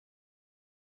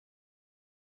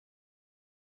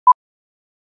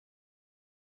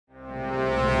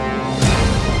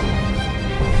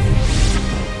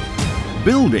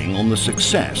Building on the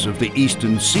success of the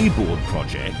Eastern Seaboard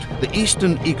project, the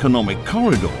Eastern Economic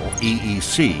Corridor,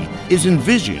 EEC, is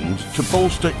envisioned to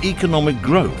bolster economic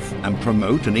growth and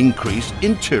promote an increase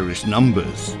in tourist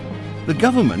numbers. The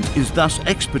government is thus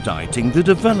expediting the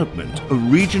development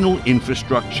of regional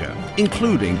infrastructure,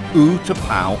 including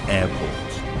U-Tapao Airport.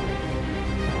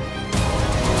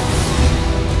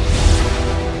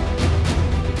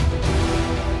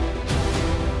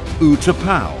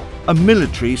 U-Tapao, a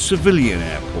military civilian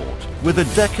airport with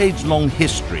a decades-long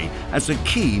history as a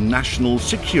key national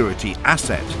security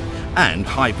asset and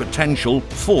high potential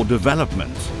for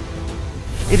development.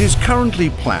 It is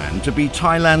currently planned to be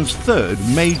Thailand's third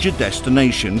major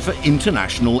destination for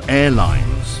international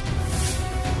airlines.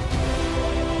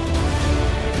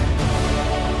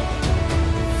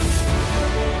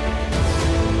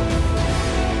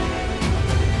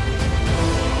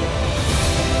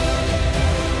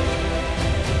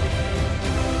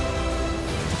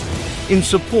 In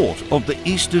support of the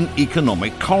Eastern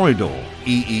Economic Corridor,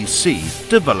 EEC,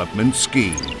 development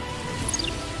scheme.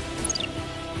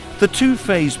 The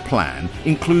two-phase plan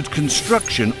includes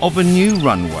construction of a new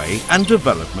runway and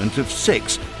development of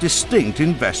 6 distinct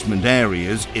investment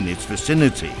areas in its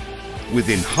vicinity, with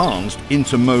enhanced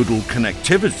intermodal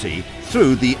connectivity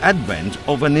through the advent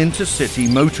of an intercity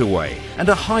motorway and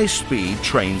a high-speed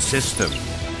train system.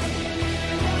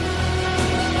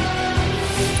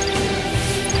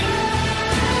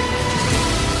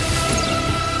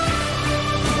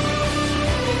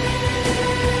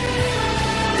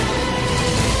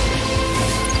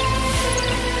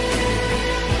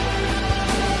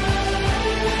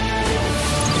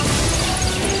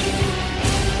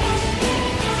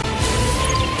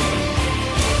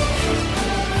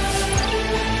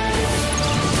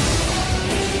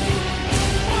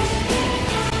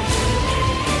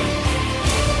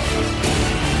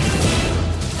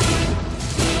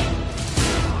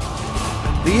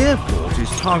 The airport is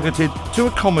targeted to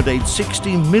accommodate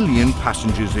 60 million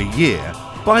passengers a year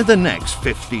by the next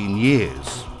 15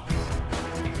 years.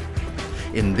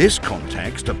 In this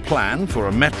context, a plan for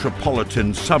a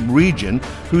metropolitan sub-region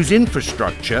whose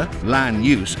infrastructure, land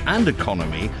use and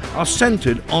economy are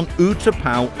centred on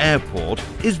U-Tapao Airport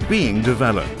is being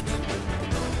developed.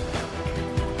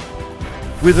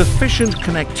 With efficient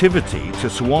connectivity to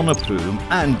Suvarnabhumi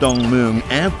and Dongmueang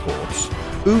airports,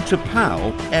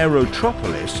 U-Tapao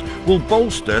Aerotropolis will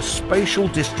bolster spatial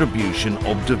distribution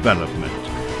of development,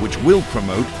 which will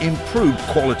promote improved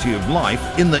quality of life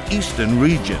in the eastern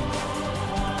region.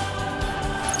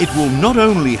 It will not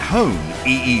only hone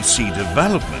EEC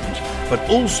development, but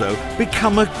also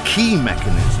become a key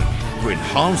mechanism for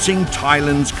enhancing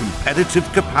Thailand's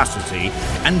competitive capacity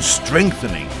and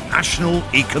strengthening national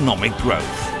economic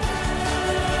growth.